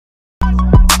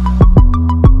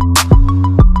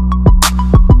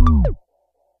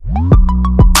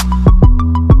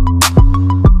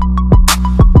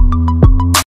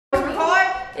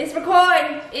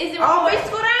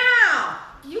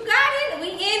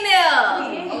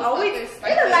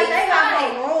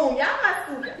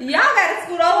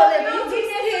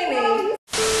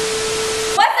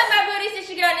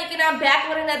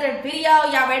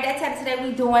today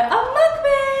we doing a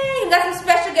mukbang. Got some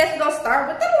special guests. We're gonna start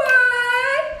with the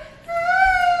line.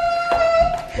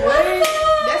 Wait,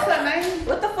 that's her name?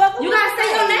 What the fuck? You gotta say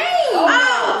your name. Oh,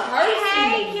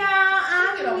 hey y'all,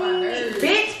 I'm Nique.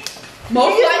 bitch.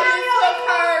 Most likely to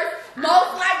curse.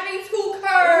 Most likely to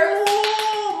curse.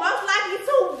 Ooh, most likely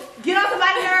to get on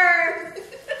somebody's nerves.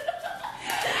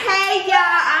 Hey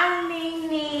y'all, I'm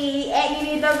Nene, at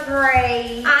Nene the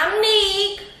Great. I'm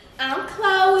Nique. I'm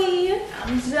Chloe.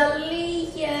 I'm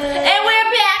Jaliyah. And we're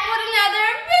back with another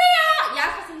video.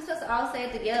 Y'all can see we're supposed to all say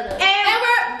it together. And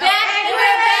we're back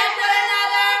with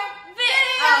another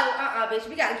video. Oh, bitch,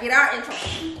 we gotta get our intro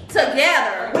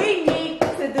together. We need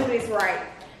to do this right.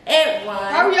 And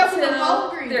 1, Hurry up, 2, I'm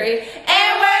hungry. 3.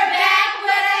 And we're back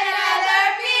with another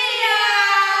video.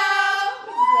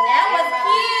 That was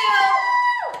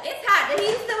cute. It's hot. The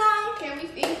heat's still on. Can we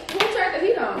eat? Who turned the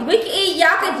heat on? We can eat.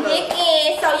 Y'all can dig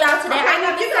in. So y'all today I'm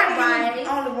gonna be somebody.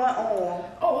 Only one arm.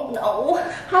 Oh no.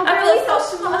 I'm really so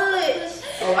much.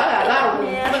 Oh, I got a lot of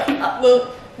room. Yeah. Look.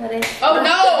 Oh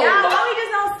no. Y'all know we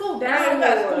just don't scoot down. You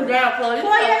gotta scoot down, Chloe.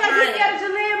 Chloe, like you scared of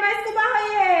Jaliyah, man, scoot by her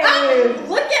head.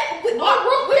 Look at what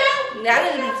room we out? Now I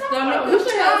didn't stomach. You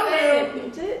should have said.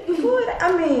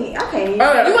 I mean, I can't even.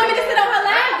 You want me to sit on her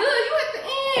lap? Good. You at the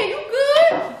end. You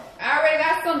good? I already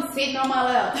got some sitting on my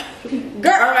lap.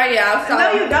 Girl, alright, y'all. So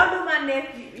No, you don't do my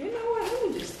nephew. You know what?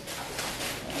 Let me just.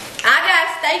 I got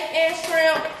steak and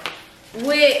shrimp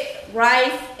with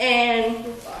rice and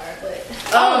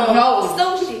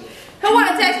sushi. Who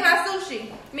wanna taste my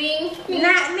sushi? Me.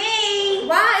 Not me.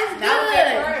 Why? It's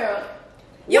good.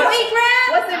 You don't eat crab?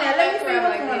 What's in there? Let me see crab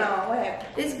what's like going this. on. What happened?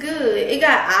 It's good. It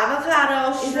got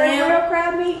avocado, Is that shrimp. real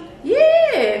crab meat?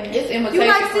 Yeah. It's imitation You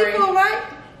like free. seafood,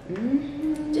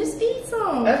 right? Just eat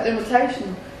some. That's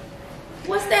imitation.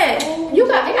 What's that? You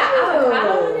got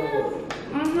avocado in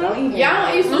there? Don't eat Y'all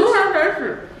don't eat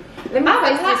sushi? Let me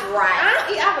taste this I rice.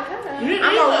 don't eat avocado.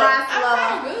 I'm a rice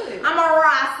lover. Good. I'm a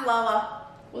rice lover.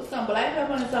 With some black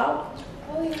pepper and salt.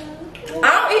 I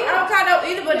don't eat avocado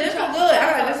either, but this one good.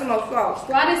 I like this one more sauce.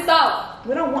 Try this salt.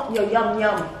 We don't want your yum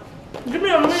yum. Give me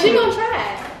a minute. She gonna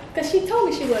try it. Cause she told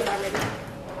me she was already.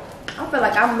 I feel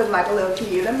like I'm looking like a little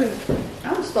kid.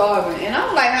 I'm starving. And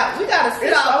I'm like, we gotta sit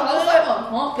It's out. so I'm so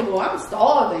uncomfortable. I'm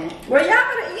starving. Well, y'all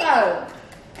gonna eat.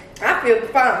 I feel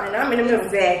fine. I'm in the middle.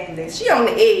 Exactly. She on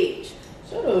the edge.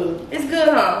 Shut up. It's good,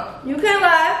 huh? You can't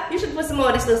lie. You should put some more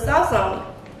of this little sauce on it.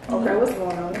 Okay, what's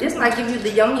going on? This might give you the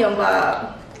yum yum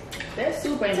vibe. That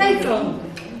soup ain't Take good. some.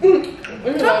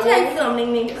 Come take some,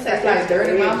 Nene. That's like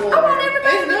dirty my boy. I want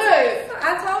everybody It's to good. taste.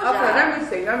 I told y'all. Okay, let me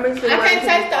see. I can't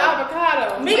taste the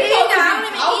avocado. Me neither. I don't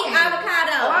even eat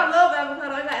avocado. Oh, I love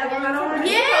avocado. I got avocado on it.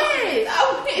 Yes.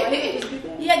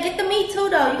 Yeah, get the meat too,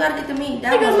 though. You gotta get the meat.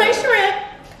 That Because one. make shrimp.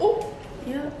 Ooh.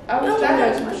 Yeah. I was You trying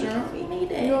don't to want make shrimp. We need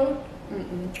that. No.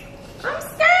 I'm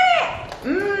scared.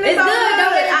 It's good,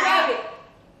 though. I ate it.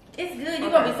 It's good.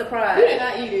 You're gonna be surprised. You did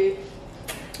not eat it.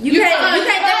 You can't definitely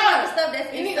the stuff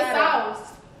that's You need the inside. sauce.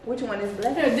 Which one is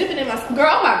black? Here, dip it in my sauce.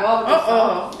 Girl, oh my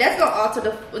god. That's gonna alter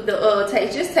the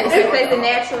taste. Just taste It's it. the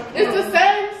natural. It's the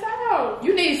same sauce.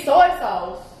 You need soy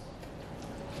sauce.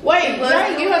 Wait, you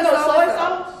ain't give her no soy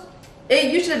sauce?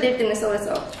 You should have dipped in the soy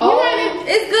sauce. Oh.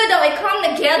 It's good though. It come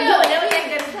together. Yeah, And everything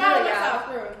gets good, try the y'all. sauce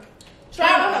first. Try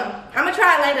it. I'm gonna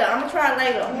try it later. I'm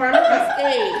scared.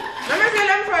 Let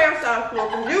me try your sauce, Flo.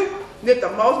 You get the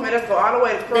most, man. Let's go all the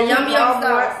way to The yum yum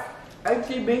sauce.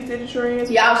 HTB City Trends.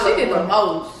 Y'all, she did the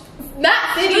most.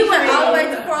 Not city. We went all the way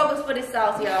to Kroger's for this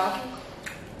sauce, y'all.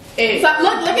 So look at how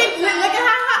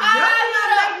her eyes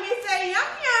look. Make me say yum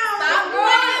yum. Stop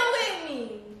running with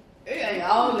me. It ain't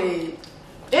all it.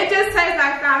 It just tastes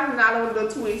like $1,000 with a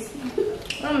little twist.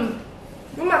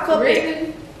 Where my cup at?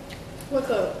 Really? What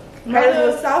cup? My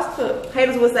little sauce cup.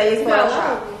 Haters would say it's for a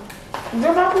shop.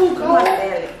 Girl, my food You want to cold.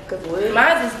 add it. Cause what?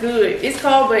 Mine is good. It's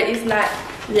cold, but it's not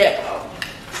yet cold.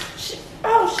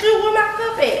 Oh shoot, where my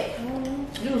cup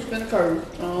at? You was finna curse.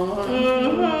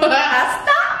 I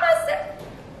stopped myself.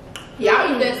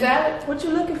 Y'all eat that salad? What you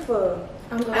looking for?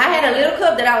 I had a little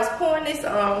cup that I was pouring this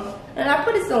on, and I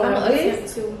put it on I'm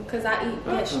this. upset too, because I eat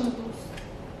vegetables.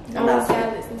 I I love love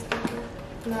salads and stuff.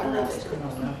 Not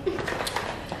vegetables.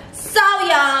 So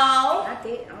y'all, I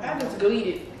did. I just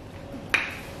deleted.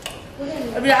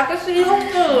 if y'all can see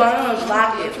who's good, I don't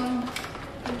block it.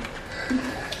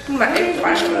 My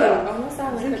ex-wife. I'm not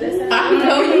silent, because that's I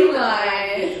know you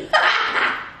lying.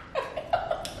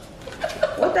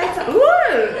 What they talking?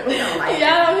 What? We don't like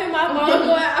y'all don't hear my phone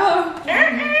going off.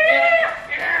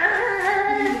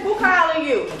 Who calling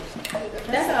you?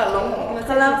 That's a long.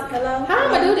 Hello? How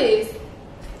am I do this?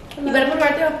 You better put it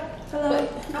right there. Hello?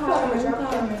 I'm going to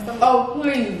drop it. Oh,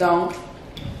 please don't.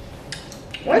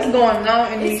 What's going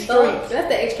on in these streets? That's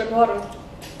the extra bottle.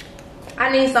 I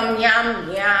need some yum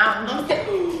yum.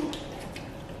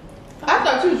 I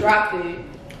thought you dropped it.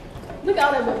 Look at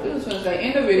all that butter. You was gonna say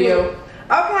in the video.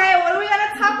 Okay, what are we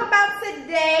gonna talk about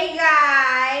today,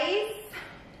 guys?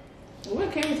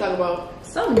 What can we talk about?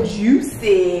 Some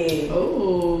juicy.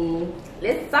 Oh.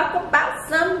 Let's talk about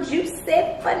some juicy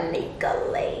for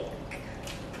Nique.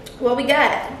 What we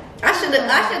got? I should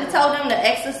have told them to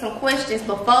ask us some questions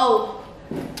before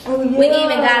we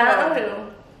even got on here.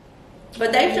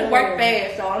 But they should work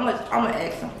fast, so I'm gonna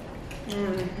ask them.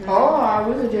 Oh, I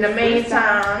really just. In the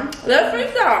meantime, Let's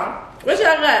freestyle. What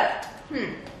y'all got?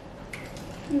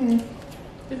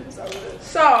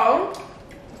 so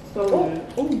So good.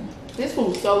 Ooh. This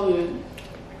food's so good.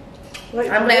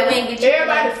 I'm glad we didn't get you.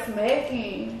 Everybody's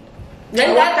smacking. They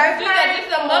Oh, got I their think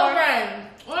it's a mukbang.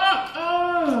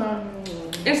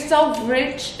 It's so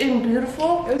rich and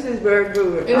beautiful. this is very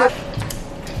good.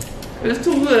 It's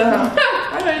too good, huh?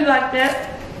 I know you like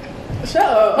that. Shut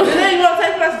up. And then you wanna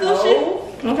take my sushi?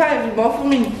 Okay, it's both for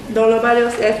me. Don't nobody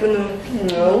else ask for no.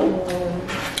 No.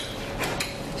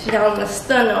 She got a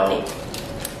stun on it.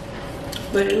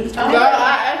 But it was good. Girl,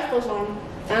 I asked for some.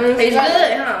 It's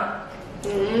good, huh?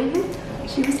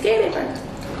 She was scared at first.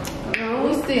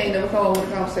 We still ain't never come with a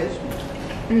conversation.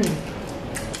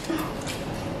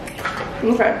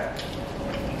 Okay.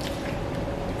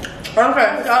 Okay,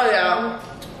 so yeah.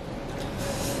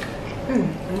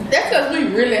 That's because we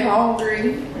really hungry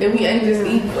and we ain't just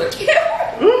eating for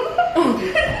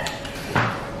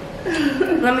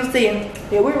Let me see.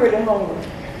 Yeah, we really hungry.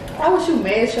 Why would you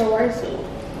mash your rice up?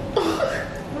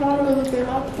 I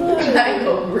I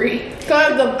go breathe.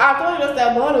 Cause I told you that's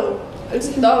that butter. It's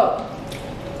stuck.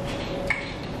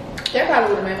 That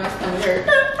probably would have made my stomach hurt.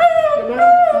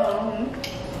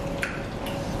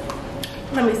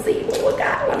 Let me see what we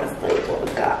got. Let me see what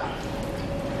we got.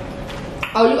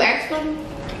 Oh, you asked them?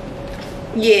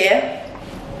 Yeah.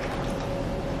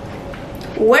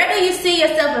 Where do you see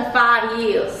yourself in 5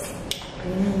 years?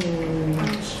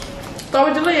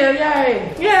 Start with Jaliyah, yay.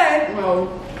 Yeah. No.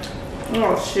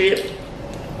 Oh shit.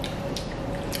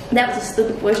 That was a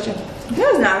stupid question.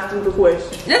 That's not a stupid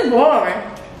question. That's boring.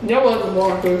 That was a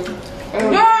boring question.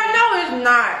 Girl, no, it's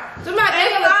not. Somebody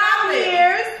In 5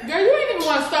 years, Girl, you ain't even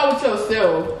want to start with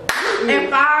yourself. in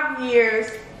 5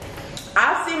 years,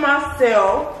 I see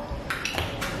myself.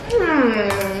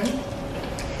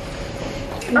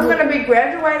 I'm gonna be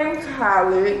graduating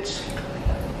college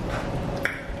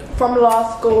from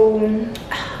law school.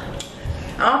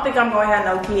 I don't think I'm gonna have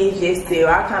no kids yet still.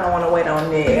 I kind of want to wait on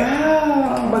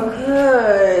that.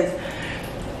 Because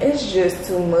it's just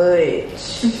too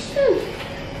much.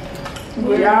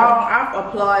 Y'all, I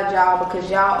applaud y'all because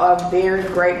y'all are very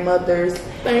great mothers.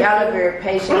 Y'all are very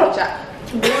patient with y'all.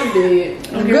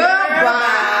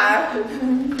 Goodbye.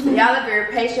 Y'all are very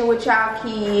patient with y'all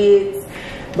kids.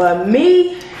 But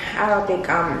me, I don't think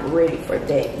I'm ready for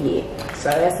that yet. So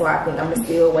that's why I think I'm gonna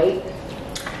still wait.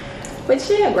 But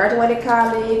yeah, graduated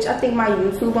college. I think my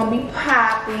YouTube gonna be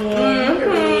popping.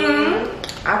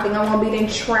 I think I'm gonna be then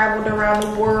traveled around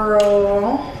the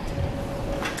world.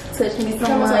 Touch me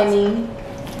some money.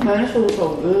 Man, this food is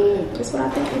so good. That's what I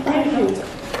think. Thank you.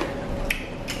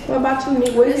 What about you,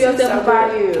 Nique? What do you feel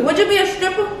about you? Would you be a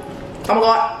stripper? Oh my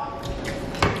god.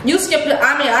 You skipped it.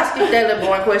 I skipped that little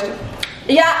boring question.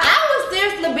 Yeah, I would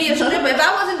seriously be a stripper if I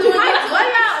wasn't doing this. What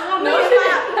y'all gonna be in 5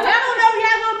 years? I don't know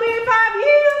y'all gonna be in 5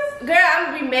 years. Girl, I'm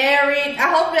gonna be married. I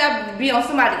hope that I be on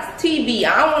somebody's TV. I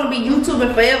don't want to be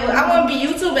YouTubing forever. I want to be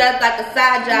YouTubing as like a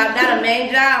side job, not a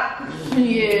main job.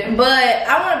 Yeah. But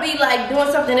I want to be like doing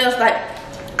something else. Like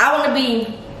I want to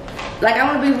be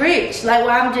rich. Like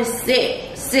where I'm just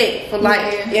sick for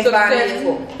like in 5 years.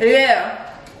 Yeah.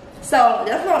 So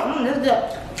that's what I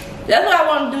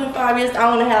want to do in 5 years. I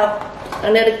want to have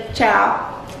another child.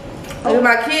 With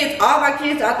my kids, all my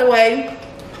kids out the way.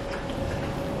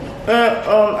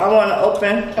 I want to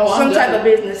open some type of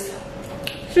business.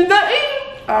 She's not eating.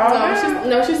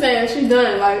 She's saying she's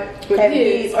done like with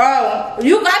kids. Oh,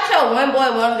 you got your one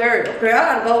boy, one girl. Okay,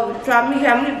 I gotta go try me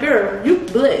how many girls. You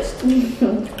blessed.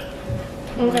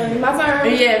 Okay, my turn.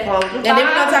 Yeah, folks. And then we're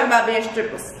gonna talk about being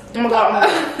strippers. Oh my god.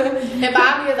 In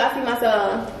 5 years, I see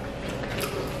myself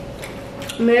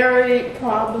married,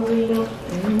 probably.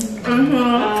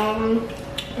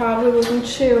 Probably with some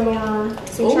children,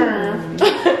 some children.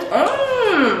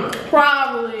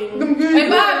 Probably. In 5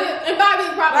 years,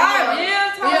 probably. 5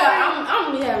 years? Yeah, I'm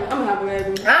gonna have a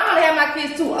baby. I don't wanna have my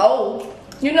kids too old.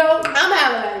 You know? I'm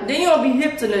having a baby. Then you don't be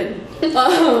hip to nothing.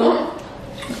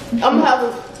 I'm gonna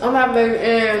have a baby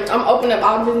and I'm opening up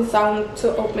all the business I want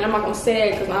to open. I'm not gonna say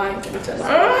it because I ain't gonna tell you.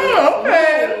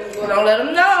 Okay. Don't let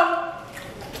them know.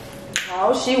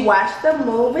 Oh, she watched the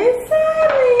movie.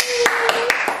 Sorry.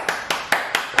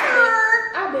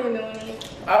 I've been doing it.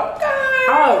 Okay.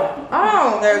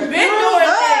 Oh, there's Been doing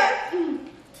that.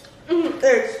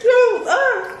 Excuse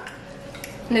us.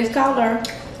 Next caller.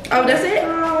 Oh, that's it?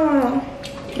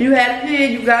 You had a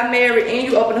kid, you got married, and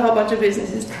you opened a whole bunch of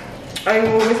businesses. Are you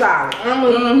moving sorry? I'm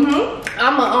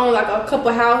gonna own like a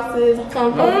couple houses or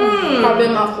something. Probably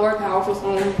my 4th house or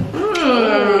something.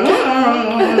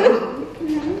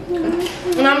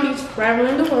 And I'm just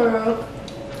traveling the world.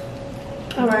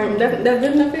 Alright, that's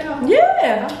good enough for y'all?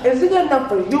 Yeah. Is it good enough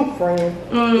for you, friend?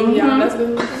 Yeah, that's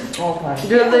good enough. Okay.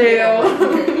 Good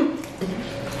deal.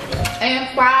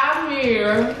 And 5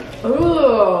 years.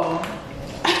 Ooh.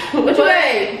 What you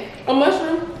ate? A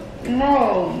mushroom?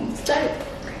 No. Steak.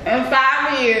 In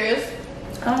 5 years,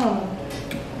 Oh.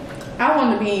 I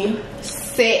want to be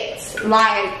set.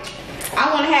 Like, I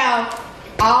want to have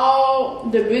all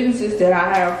the businesses that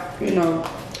I have, you know,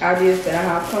 ideas that I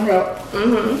have coming up,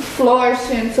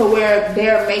 flourishing to where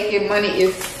they're making money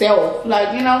itself.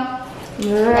 Like, you know,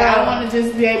 like I want to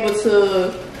just be able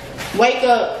to wake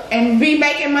up and be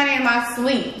making money in my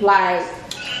sleep. Like,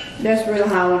 that's really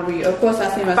how I want to be. Of course, I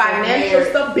see myself Financial married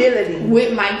stability.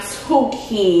 with my 2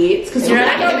 kids. Cause You're you're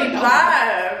not gonna be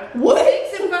 5. What?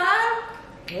 6 and 5?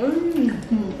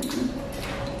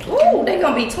 Ooh, they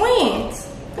gonna be twins.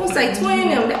 Don't say twin.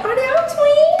 Are they all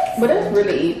twins? But that's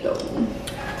really it though.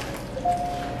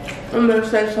 I'm gonna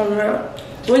say something else.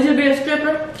 Would you be a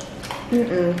stripper?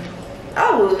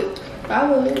 I would. I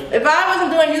would. If I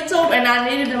wasn't doing YouTube and I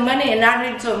needed the money and I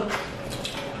needed to,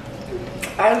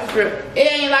 I'd strip.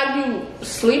 It ain't like you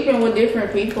sleeping with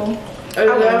different people. I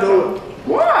wouldn't do it.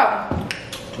 Why?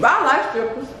 But I like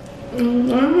strippers.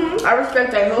 I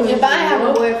respect that hustle. If I have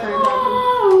a boyfriend,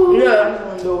 probably. Yeah, I just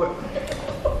wouldn't do it.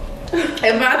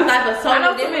 If I was like a I song,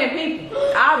 know too many people.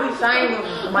 I'll be shamed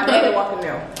if my daddy walking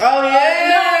there. oh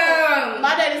yeah.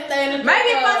 My daddy staying in the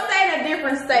Maybe if I stay in a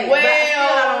different state. But still,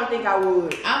 I don't think I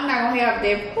would. I'm not gonna have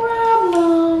that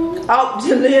problem. Oh,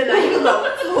 Jaliyah, now you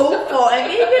look too far. And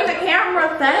even the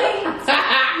camera thing.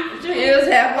 She is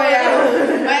halfway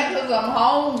out. Man, cause I'm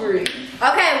hungry.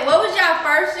 Okay, what was your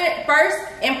first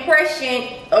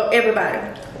impression of everybody?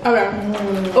 Okay.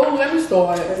 Oh, let me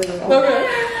start. Okay.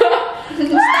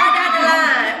 Start down the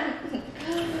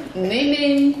line.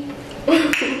 Nene.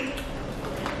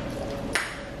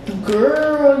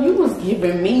 Girl, you was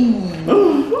giving me.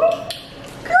 Girl,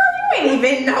 you ain't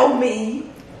even know me.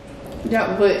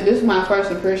 Yeah, but this is my first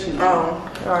impression.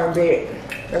 Oh, alright, bet.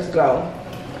 Let's go.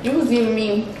 You was giving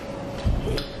me.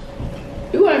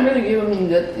 You weren't really giving me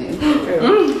nothing.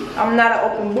 I'm not an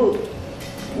open book.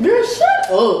 Girl,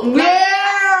 shut up.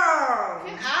 Yeah.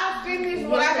 Can I finish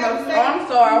what I gotta say? Oh, I'm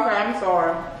sorry. Okay, I'm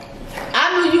sorry.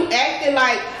 I knew you acted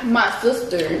like my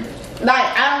sister. Like,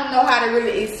 I don't know how to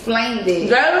really explain that.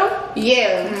 Jada?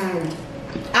 Yeah.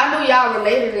 I knew y'all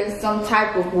related in some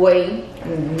type of way.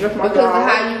 Just my Because of dog.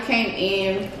 how you came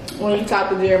in when you talked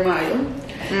to Jeremiah.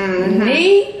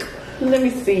 Nique, let me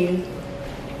see.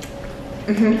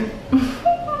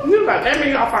 You got that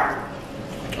me off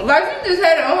her. Like she just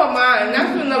had it on her mind.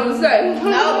 That's what I was saying.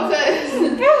 No, because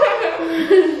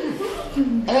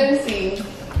let me see.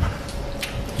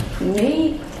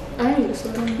 Nique. I ain't just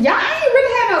Y'all ain't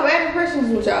really had no bad impressions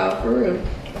with y'all, for real.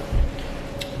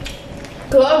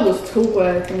 Club was too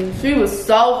quiet. She was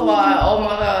so quiet. Oh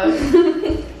my god.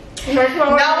 No,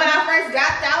 when I first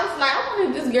got there, I was like, I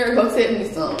wonder if this girl go tell me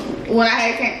something. When I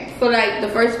had came for like the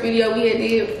first video we had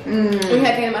did. We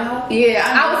had came to my house. Yeah,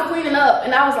 I was cleaning up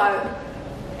and I was like,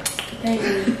 dang.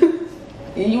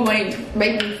 and you ain't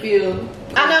make me feel.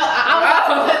 I know.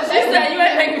 She said you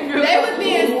ain't making me feel. They was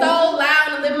being so loud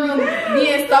in the living room,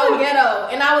 being so ghetto,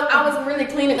 and I was really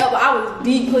cleaning up. I was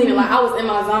deep cleaning, like I was in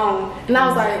my zone, and I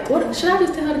was like, "What should I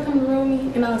just tell her to come to room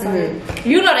me?" And I was like,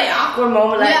 You know that awkward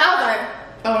moment, like. "Yeah." I was like,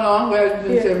 Oh no, I'm glad you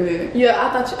didn't tell me that. "Yeah." I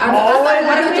thought you. I thought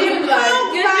you would be like,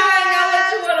 You ain't know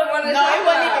what you would have wanted. No, it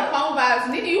wasn't even punk vibes.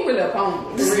 Nene, you really a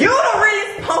punk. You the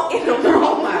realest punk in the room.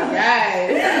 Oh my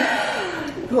god.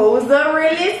 Who's the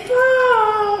realest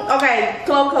punk? Okay,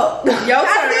 Chloe. Your I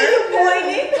turn. see you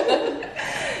pointing.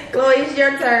 Chloe, it's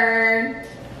your turn.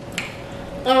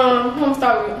 I'm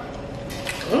sorry.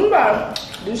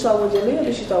 You saw what Jaliyah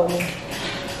did, she told me.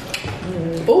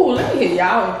 Ooh, let me hear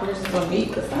y'all impressions from me,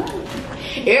 cause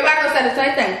everybody gonna say the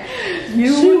same thing.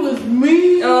 She was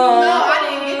mean. No, I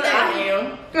didn't get that. I am.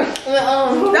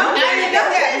 Don't get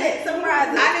it. Surprise.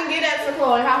 I didn't get that to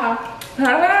Chloe. Haha.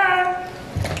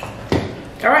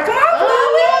 All right, come on,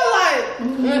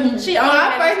 Chloe. She when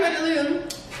I first met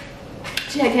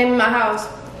Jaliyah, she had came in my house.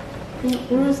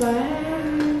 We was like,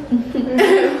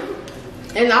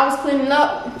 and I was cleaning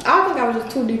up. I think I was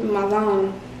just too deep in my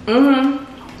zone.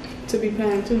 To be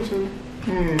paying attention.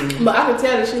 But I could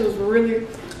tell that she was really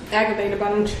aggravated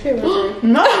by them children.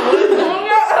 No, I really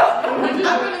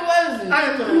wasn't.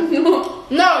 I didn't.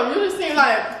 No, you just seemed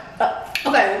like.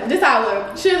 Okay, this how it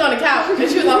was. She was on the couch and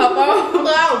she was on her phone.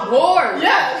 I was bored.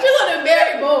 Yeah, she looked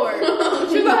very bored.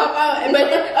 She was on her phone. But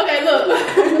okay, look.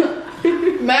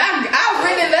 Man, I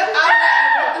really left. I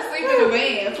went to sleep in the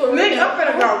van. For Nigga, I'm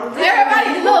finna go.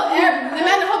 Everybody, look,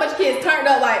 imagine a whole bunch of kids turned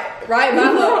up like right by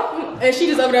her, and she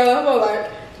just over there on her phone like,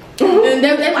 and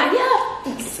they like,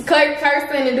 yeah,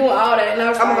 cursing and doing all that, and I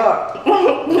was like, I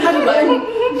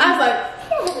was like,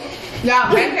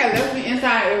 y'all, man, got left me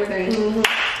inside everything.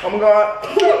 Oh my god.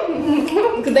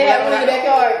 Cause they had one in the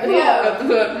backyard. Yeah.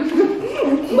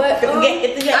 But I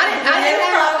didn't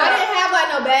have like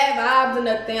no bad vibes or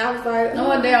nothing. I was like, No,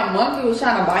 one damn monkey was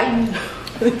trying to bite me.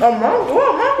 A monkey?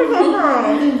 What monkey come from?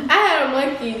 I had a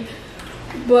monkey.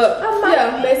 But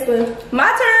yeah, basically. My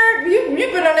turn. You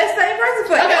been on that same person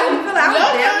for Okay. you feel like I was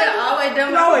damn near always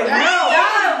done. No, you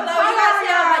gotta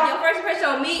tell about your first impression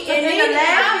on me and in the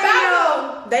last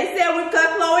video. They said we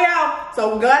cut Chloe out,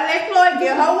 so we gotta let Chloe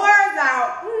get her words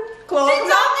out. Chloe,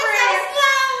 come on, friend.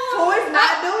 Chloe's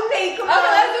not doing Nique. Come Okay, on.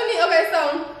 let's do Nique. Okay, so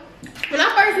when I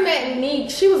first met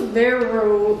Nique, she was very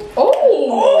rude.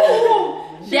 Oh,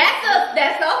 that's a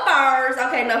first.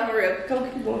 Okay, no, for real. Come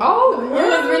keep going. Oh, it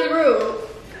was really rude.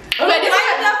 Okay, this Why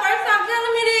is you the first time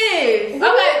telling me this?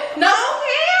 okay. No,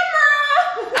 camera.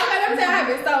 okay, let me tell you how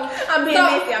it is. So I'm being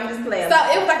messy. I'm just playing. So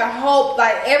it was like a whole,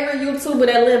 like every YouTuber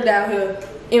that lived down here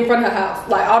in front of her house,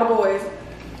 like all the boys.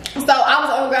 So I was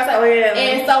on the girl's side,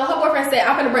 and so her boyfriend said,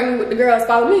 "I'm gonna bring you with the girls.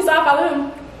 Follow me." So I followed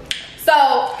him. So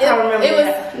it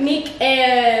was Nique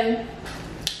and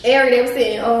Ari. They were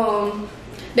sitting on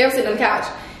the couch,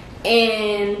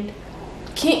 and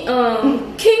King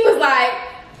was like,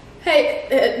 "Hey,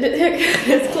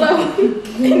 it's Chloe." And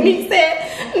Nique said,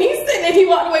 and he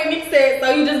walked away. Nique said, "So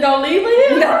you just gonna leave her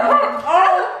here?" No.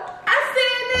 Oh, I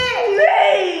said that.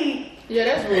 Nique. Yeah,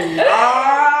 that's rude. No, I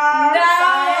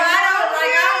don't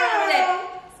remember that.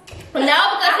 No,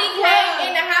 because he came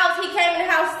in the house,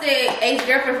 said,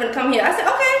 ex-girlfriend finna come here. I said,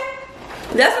 okay.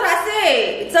 That's what I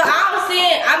said. So I was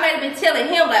saying, I might have been telling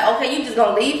him, like, okay, you just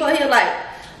gonna leave her here? Like,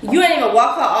 you ain't even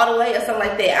walk her all the way or something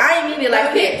like that. I ain't mean it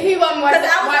like that. He wasn't Because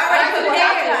I was already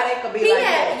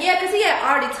prepared. He Because he had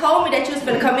already told me that you was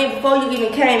finna come in before you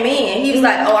even came in. He was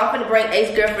like, oh, I'm finna bring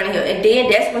ex-girlfriend here. And then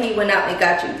that's when he went out and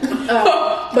got you.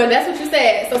 But that's what you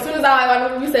said. So as soon as I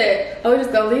walked over, you said, "Oh, we're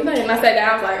just gonna leave her." And I sat down.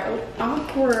 I was like, oh,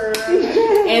 awkward.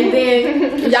 And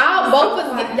then y'all both was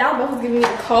giving me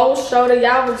a cold shoulder.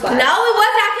 Y'all was like, No, it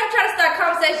wasn't. I kept trying to start a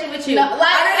conversation with you. no,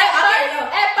 like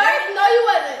at first, no, you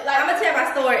wasn't. Like, I'm gonna tell my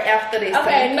story after this.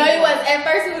 okay, no, you wasn't. At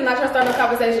first, you was not trying to start no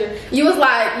conversation. You was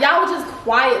like, y'all was just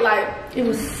quiet, like It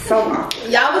was so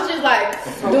awkward. y'all was just like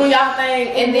doing y'all thing,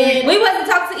 and then We wasn't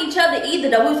talking to each other either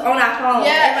though. We was on our phone.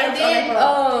 yeah, and Everybody was on their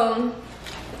phone. then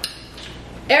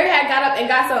Eric had got up and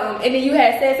got something, and then you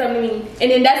had said something to me,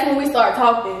 and then that's when we started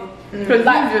talking. Cause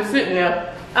like, you just sitting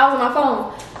there. I was on my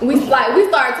phone. We started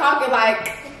talking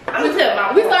like we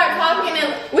started talking and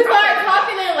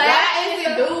laughing. Why is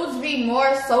dudes be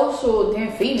more social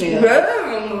than females?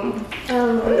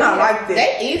 I'm not like this.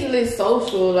 They easily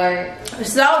social, like.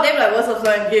 So they be like, what's up,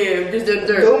 son? Yeah, this.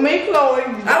 Do me, Chloe.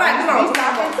 Alright, come on.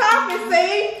 Talking,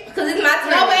 see? Cause it's my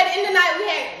turn. No, but at the end of the night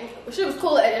she was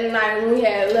cool at the end of the night when we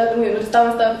had left and we were just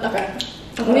throwing stuff. Okay.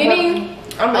 Nene,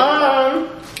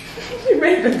 She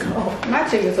ready to go. My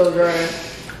chicken's so dry.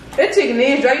 That chicken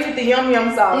is dry. You get the yum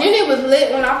sauce. Nene was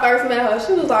lit when I first met her.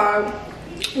 She was like,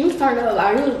 you was turned up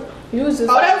like you was just.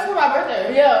 Oh, that was for my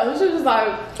birthday. Yeah, she was just like,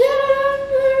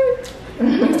 yeah.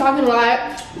 You was talking like.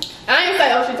 I ain't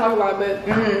say she talking like, but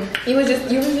you was just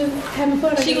having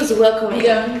fun. She was welcoming.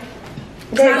 Yeah.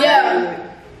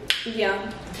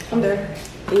 Yeah. I'm there.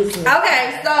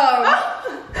 Okay, so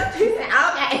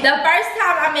the first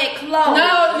time I met Chloe.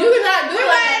 No, you cannot do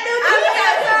that. I'm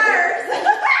not first.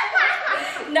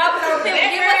 No, but I'm forget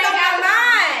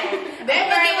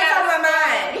what's on my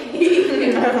mind.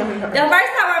 The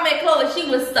first time I met Chloe, she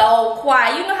was so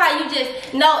quiet. You know how you just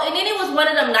and then it was one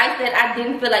of them nights that I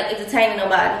didn't feel like entertaining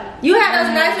nobody. You had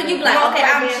those nights when you be like, okay,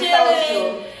 I'm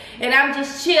chilling. And I'm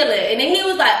just chilling. And then he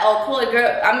was like, oh, Chloe,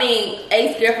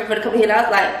 ex-girlfriend for the couple here. And I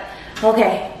was like,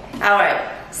 okay, all right.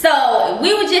 So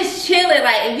we were just chilling,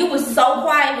 like, and you was so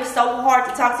quiet. It was so hard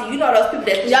to talk to you. You know those people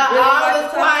that y'all really always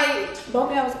quiet.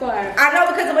 Both of y'all was quiet. I know,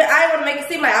 because I didn't want to make it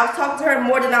seem like I was talking to her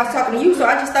more than I was talking to you, so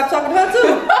I just stopped talking to her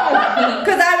too.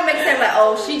 Because I didn't make it seem like,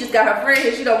 oh, she just got her friend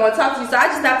here, she don't want to talk to you, so I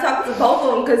just stopped talking to both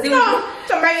of them because it was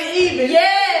to make it even.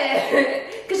 Yeah.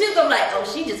 Cause she was gonna be like, oh,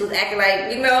 she just was acting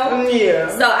like, you know.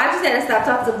 Yeah. So I just had to stop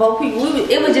talking to both people.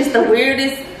 It was just the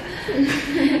weirdest.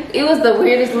 It was the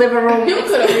weirdest living room. You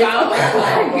could have found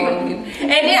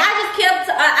And then I just kept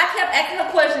asking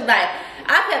her questions like.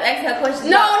 I kept asking her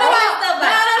questions. No. Her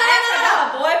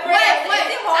boyfriend. Wait.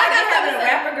 Is it hard to having a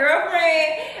rapper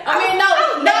girlfriend? I mean, no.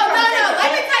 Let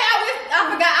me tell you,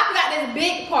 I forgot this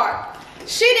big part.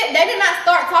 They did not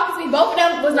start talking to me. Both of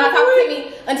them was not talking to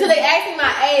me until they asked me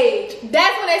my age.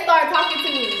 That's when they started talking to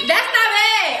me. That's not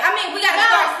bad. I mean, we gotta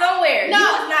start somewhere. No, you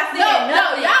was not saying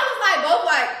nothing. y'all was like both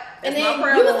like, and then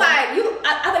you was like,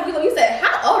 I think you said,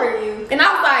 how old are you? And I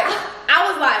was like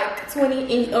 20.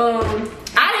 And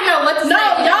I didn't know what to say. No,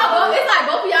 y'all both. It's like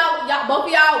both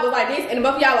of y'all was like this, and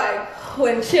both of y'all like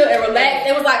and chill and relax.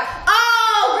 It was like,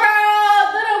 oh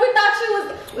girl, we thought she was.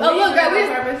 Oh look, girl,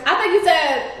 I think you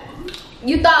said.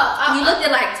 You thought you looked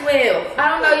at like 12. I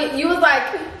don't know. You was like,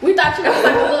 we thought you was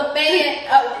like a little fan.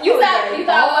 You thought I was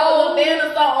like a little fan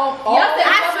or something.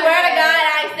 I swear to God,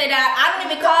 I said that. I don't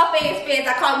even call fans.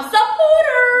 I call them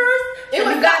supporters. It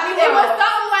was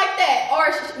something like that,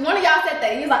 or one of y'all said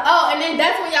that. He was like, oh, and then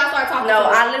that's when y'all started talking. No,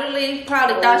 I literally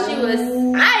probably thought she was.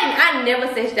 I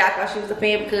never said that I thought she was a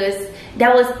fan because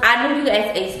I knew you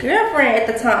as ex-girlfriend at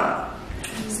the time,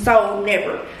 so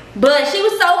never. But she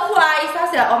was so quiet, so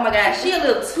I said, oh my God, she a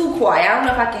little too quiet. I don't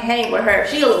know if I can hang with her.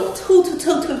 She a little too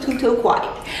quiet.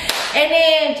 And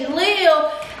then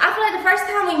Jaliyah, I feel like the first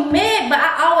time we met, but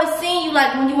I always seen you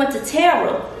like when you went to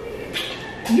Terra.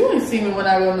 You ain't seen me when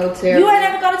I go no Terra. You ain't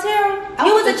never go to Terra?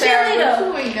 You was a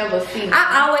cheerleader. You ain't never seen me.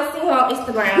 I always seen her on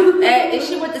Instagram. And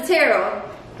she went to Terra.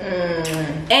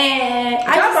 And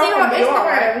I used to see her on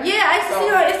Instagram. Right? Yeah, I used to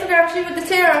see her on Instagram. She went to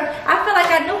Terra. I feel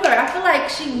like I knew her. I feel like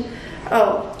she.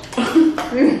 Oh.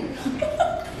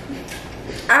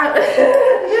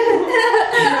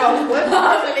 What's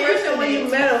the situation when you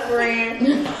met a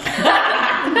friend?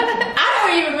 I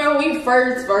don't even remember when we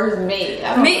first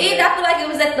met. Me either. I feel like it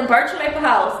was at the Birch Maple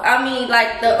house. I mean,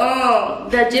 like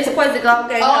the Just Boys the Golf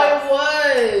game. Oh, it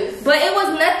was. But it was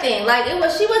nothing. Like it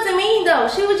was. She wasn't mean though.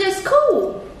 She was just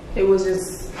cool. It was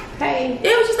just hey.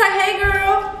 It was just like, hey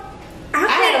girl. I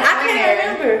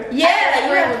can't remember. Yeah,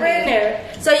 you had a friend there.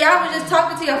 So y'all was just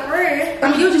talking to your friend.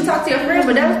 I mean, you was just talking to your friend,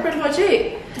 but that was pretty much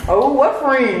it. Oh, what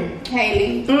friend?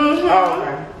 Haley. Mm-hmm. Oh,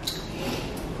 okay.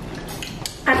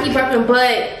 I keep burping, but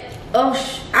I don't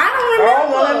remember.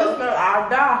 Oh, well, I'll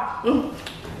die.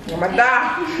 I'ma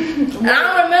die. I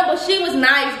don't remember. She was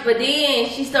nice, but then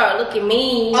she started looking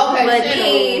mean. Okay, but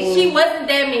then she wasn't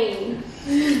that mean.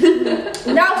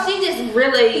 No, she just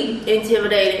really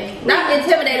intimidating. Not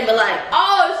intimidating, but like,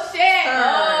 oh shit.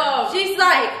 She's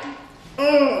like,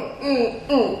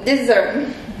 this is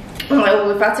her. I'm like,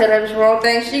 well, if I tell her the wrong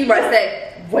thing, she might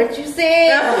say, what you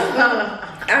said?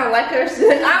 I don't like her. I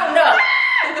don't know.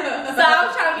 So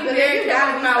I'm trying to be very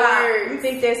careful with my words. You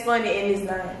think that's funny and it's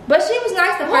not. But she was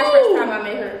nice the first time I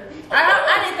met her. I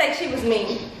didn't think she was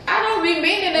mean. I don't be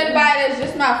meaning anybody that's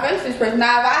just my face expression.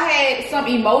 Now, if I had some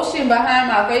emotion behind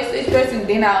my face expression,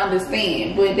 then I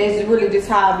understand. But that's really just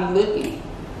how I be looking.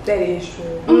 That is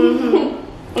true.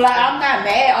 Mm-hmm. Like, I'm not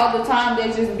mad all the time.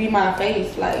 That just be my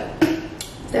face. Like,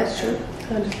 that's true.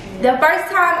 The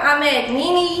first time I met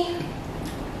Nene,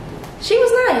 she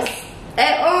was nice.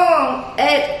 At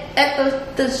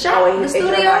the shop, the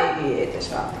studio. At the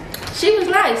shop. She was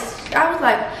nice. I was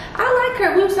like, I like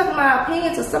her. We was talking about our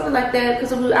opinions or something like that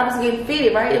because I was getting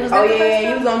fitted, right? It was. Oh yeah,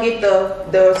 you was gonna get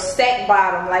the stack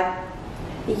bottom, like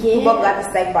yeah. We both got the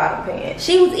stack bottom pants.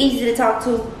 She was easy to talk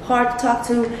to, hard to talk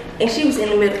to, and she was in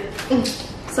the middle.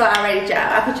 So I rated y'all.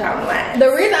 I put y'all on the line.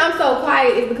 The reason I'm so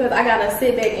quiet is because I gotta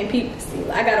sit back and peep to see.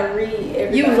 I gotta read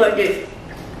everything. You was like this.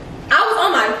 I was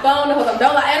on my phone the whole time.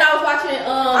 Don't lie. And I was watching.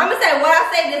 I'm gonna say what I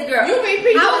say. This girl. You be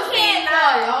peeping. I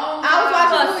was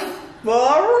watching. For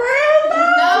real?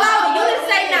 No, you didn't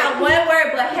say not one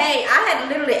word, but hey, I had to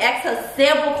literally ask her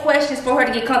several questions for her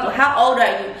to get comfortable. How old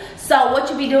are you? So what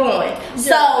you be doing?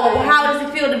 So how does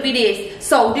it feel to be this?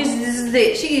 So this is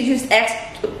it. She just asked.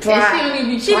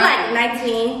 She like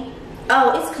 19.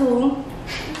 Oh, it's cool.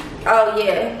 Oh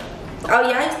yeah. Oh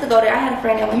yeah, I used to go there. I had a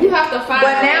friend that went. You have to find.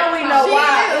 But now we know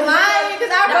why. Lying because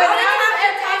I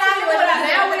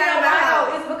now we know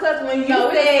why. It's because when you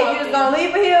said you was gonna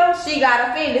leave her here, she got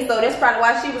offended. So that's probably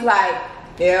why she was like,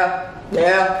 Yeah.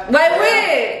 Yeah. Wait,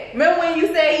 when? Remember when you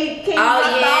said he can't Oh,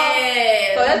 drop yeah.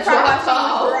 off? So that's probably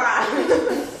why she was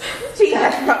dry. She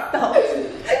got dropped off.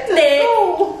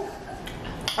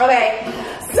 Okay,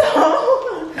 so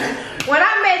when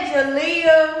I met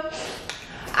Jaliyah,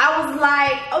 I was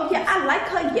like, oh yeah, I like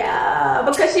her, yeah,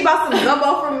 because she bought some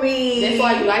gumbo for me. That's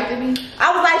why you liked me?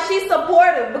 I was like, she's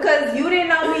supportive, because you didn't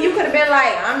know me. You could have been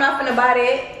like, I'm not finna buy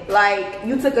that. Like,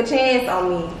 you took a chance on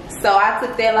me. So I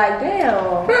took that like, damn,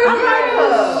 I like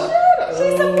her.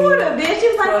 She's supportive. Then she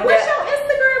was like, what's your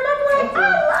Instagram? I'm like, I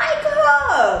like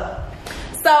her.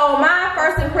 So my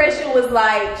first impression was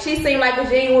like, she seemed like a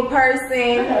genuine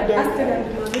person.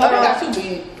 Got you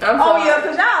big. Oh yeah,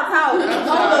 cause y'all talk.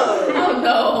 Oh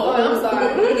no. I'm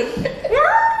sorry.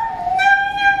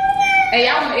 Hey,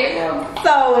 y'all want egg roll?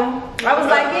 So I was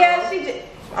like, yeah, she just.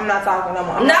 I'm not talking no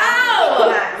more. I'm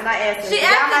not answering. She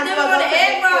asked them on the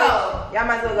egg roll. Y'all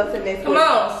might as well go to the next Come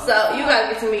on, so you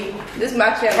gotta get to me. This is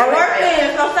my channel. Alright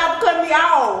then, so stop cutting me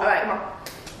off. Alright, come on.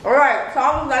 Alright, so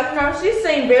I was like, you know, she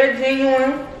seemed very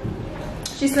genuine.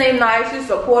 She seemed nice, she's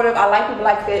supportive. I like people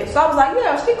like that. So I was like,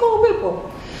 yeah, she cool people.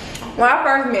 When I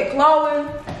first met Chloe,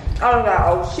 I was like,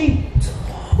 oh, she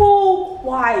too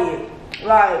quiet.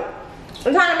 Like,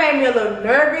 it kind of made me a little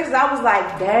nervous. I was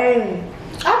like, dang.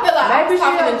 I feel like Maybe I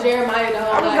was talking she to Jeremiah the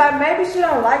whole I was night. like, maybe she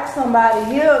don't like somebody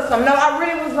here. So no, I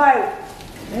really was like,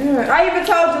 I even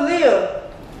told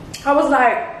Jaliyah. I was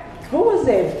like, who was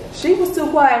that? She was too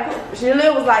quiet.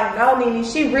 Jaliyah was like, no, Nene,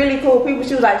 she really cool people.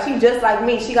 She was like, she just like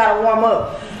me. She gotta warm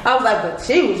up. I was like, but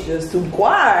she was just too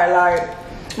quiet. Like,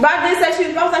 but I did say she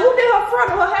was. I was like, who did her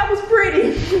front? Her hair was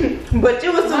pretty, but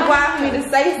it was too quiet for me to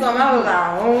say something. I was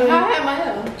like, I had my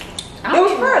hair. It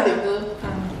was curly.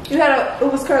 You had it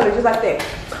was curly, just like that.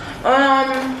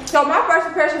 So my first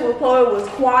impression with Chloe was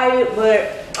quiet,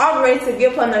 but I was ready to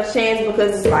give her another chance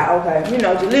because it's like, okay, you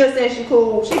know, Jaliyah said she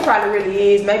cool. She probably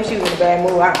really is. Maybe she was in a bad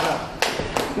mood. I don't know.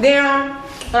 Then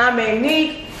when I met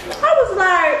Nique, I was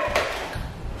like,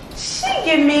 she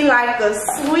give me like a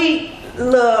sweet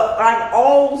little, like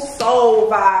old soul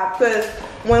vibe. Because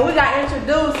when we got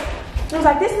introduced, I was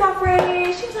like, this is my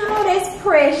friend. She was like, oh, that's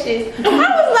precious. I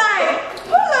was like,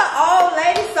 who's an old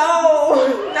lady soul?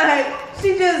 Like,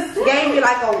 she just gave me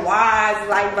like a wise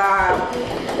like vibe.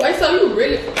 Wait, so you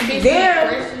really be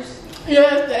precious?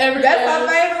 Yes, to everything. That's my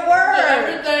favorite word. To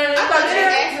everything. I thought she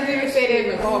accidentally said that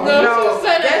before. No, she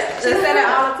said she said that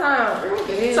all the time.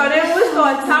 So then when we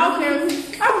started talking,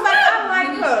 I was like, I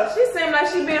like her. She seemed like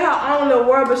she be in her own little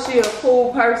world, but she a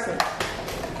cool person.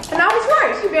 And I was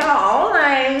right. She be in her own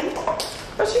lane,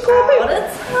 but she cool people.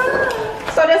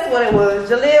 So that's what it was.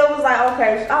 Jaliyah was like,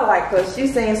 okay, I like her. She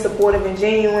seems supportive and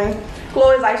genuine.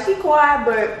 Chloe's like, she quiet,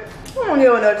 but I don't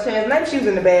give her another chance. Maybe she was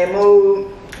in a bad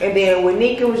mood. And then with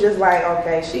Nique, it was just like,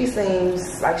 okay, she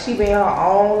seems like she be in her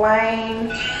own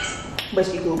lane, but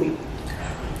she cool people.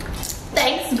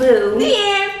 Thanks, boo.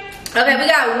 Yeah. Okay, we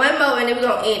got one more and then we're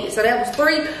gonna end it. So that was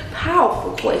 3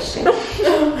 powerful questions.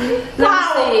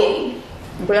 Let me see.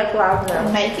 Black Lives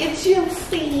Matter. Make it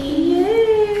juicy.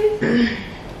 Yeah.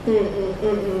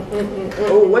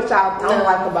 Oh, what y'all don't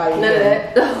like about you? None of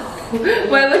that. Wait,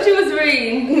 what you was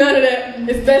reading? None of that.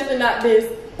 Especially not this.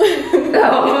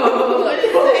 No. What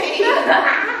is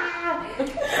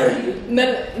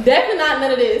it? Definitely not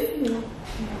none of this.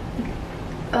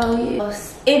 Oh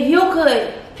yes. If you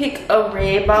could pick a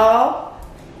red ball,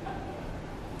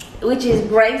 which is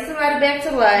bring somebody back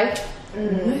to life,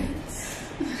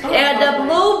 and the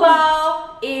blue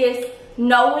ball is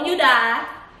know when you die.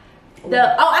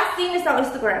 I seen this on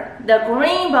Instagram. The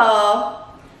green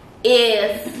ball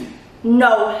is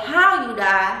know how you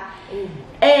die,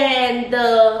 and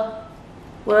the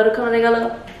color they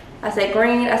go. I said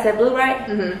green. I said blue, right?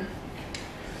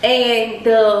 And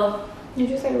the Did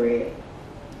you say red?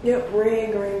 Yep,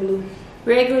 red, green, blue.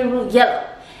 red, green, blue, yellow.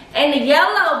 And the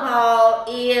yellow ball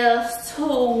is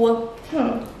to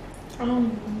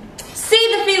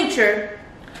see the future.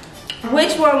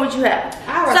 Which one would you have?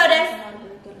 So that's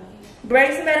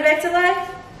bring somebody back to life?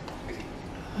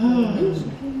 I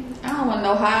don't want to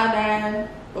know how I died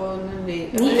or none of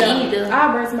that. Me either.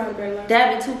 I'll bring somebody back to life.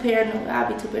 That'd be too paranoid.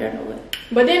 I'll be too paranoid.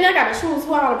 But then I gotta choose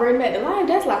who I want to bring back to life.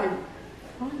 That's like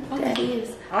That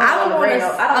is. I don't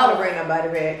want to bring nobody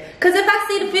back. Cause if I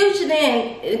see the future,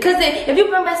 then if you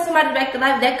bring back somebody back to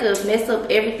life, that could mess up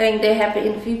everything that happened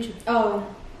in the future. Oh,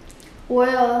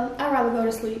 well, I'd rather go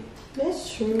to sleep.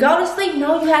 That's true. Go to sleep.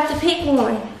 No, you have to pick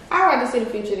one. I'd rather see the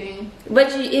future then.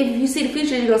 But if you see the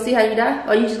future, you gonna see how you die,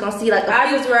 or you just gonna see like a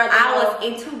few hours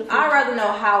into the future. I'd rather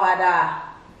know how I die.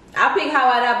 I pick how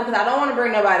I die because I don't want to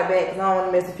bring nobody back because I don't want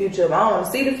to mess the future up. I don't want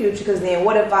to see the future because then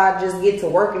what if I just get to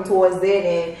working towards that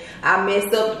and I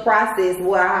mess up the process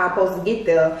where I'm supposed to get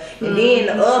there. And then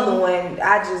the other one,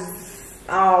 I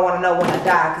don't want to know when I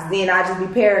die because then I just be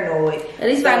paranoid. At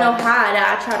least if I know how I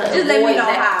die, I try to just let me know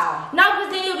that. how. No,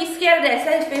 because then you'll be scared of that.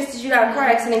 Say for instance you got a car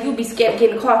accident, you'll be scared of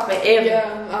getting a car forever.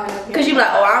 Yeah. Because you be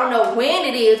like, oh, I don't know when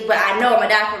it is, but I know I'm gonna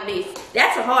die from this.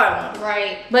 That's a hard one.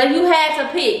 Right. But if you had to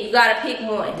pick, you gotta pick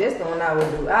one. This the one I would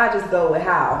do. I just go with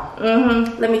how.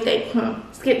 Let me think.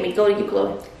 Skip me. Go to you,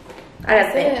 Chloe. I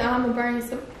gotta think. I'm gonna bring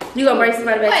some. You gonna bring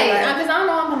somebody back to life? Because I don't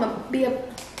know I'm gonna be a.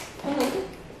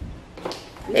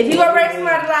 If you gonna bring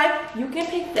somebody to life, you can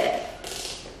pick that.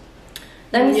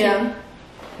 Let me see.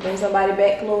 Bring somebody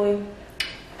back, Chloe.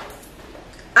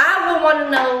 I would want to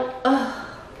know.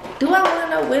 Do I want to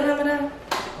know when I'm gonna die?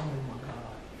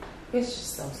 It's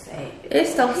just so sad.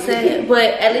 It's so sad, but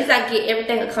at least I get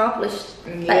everything accomplished.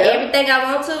 Like everything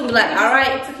I want to. Be like, all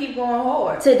right, to keep going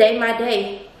hard. Today my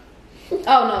day. Oh no,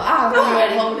 I'm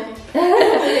ready.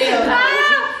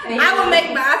 I will make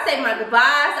I say my goodbyes.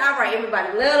 I write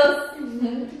everybody letters.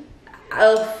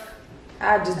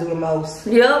 I just do the most.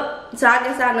 Yep. So I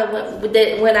guess I know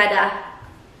when I die.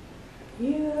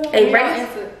 Yeah. Hey, right?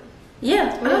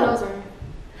 Yeah.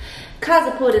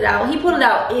 Kaza put it out. He put it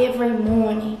out every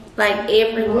morning. Like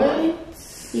every morning.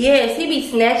 Yes, he be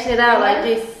snatching it out like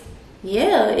this.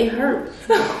 Yeah, it hurts.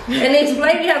 And they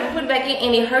explain you have to put it back in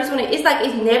and it hurts when it's like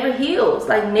it never heals.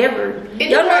 Like never.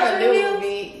 It hurt a little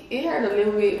bit. It hurt a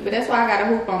little bit, but that's why I got a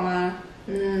hoop on mine.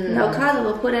 No, Kaza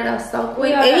will put it out so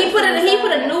quick. And he put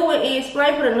a new one in.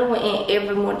 Explain put a new one in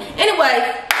every morning.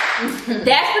 Anyway,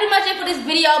 that's pretty much it for this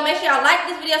video. Make sure y'all like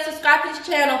this video, subscribe to this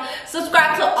channel,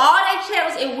 subscribe to all their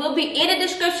channels. It will be in the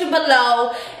description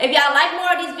below. If y'all like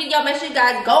more of these videos, make sure you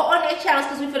guys go on their channels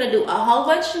because we're gonna do a whole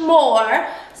bunch more.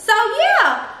 So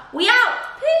yeah, we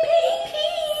out. Peace.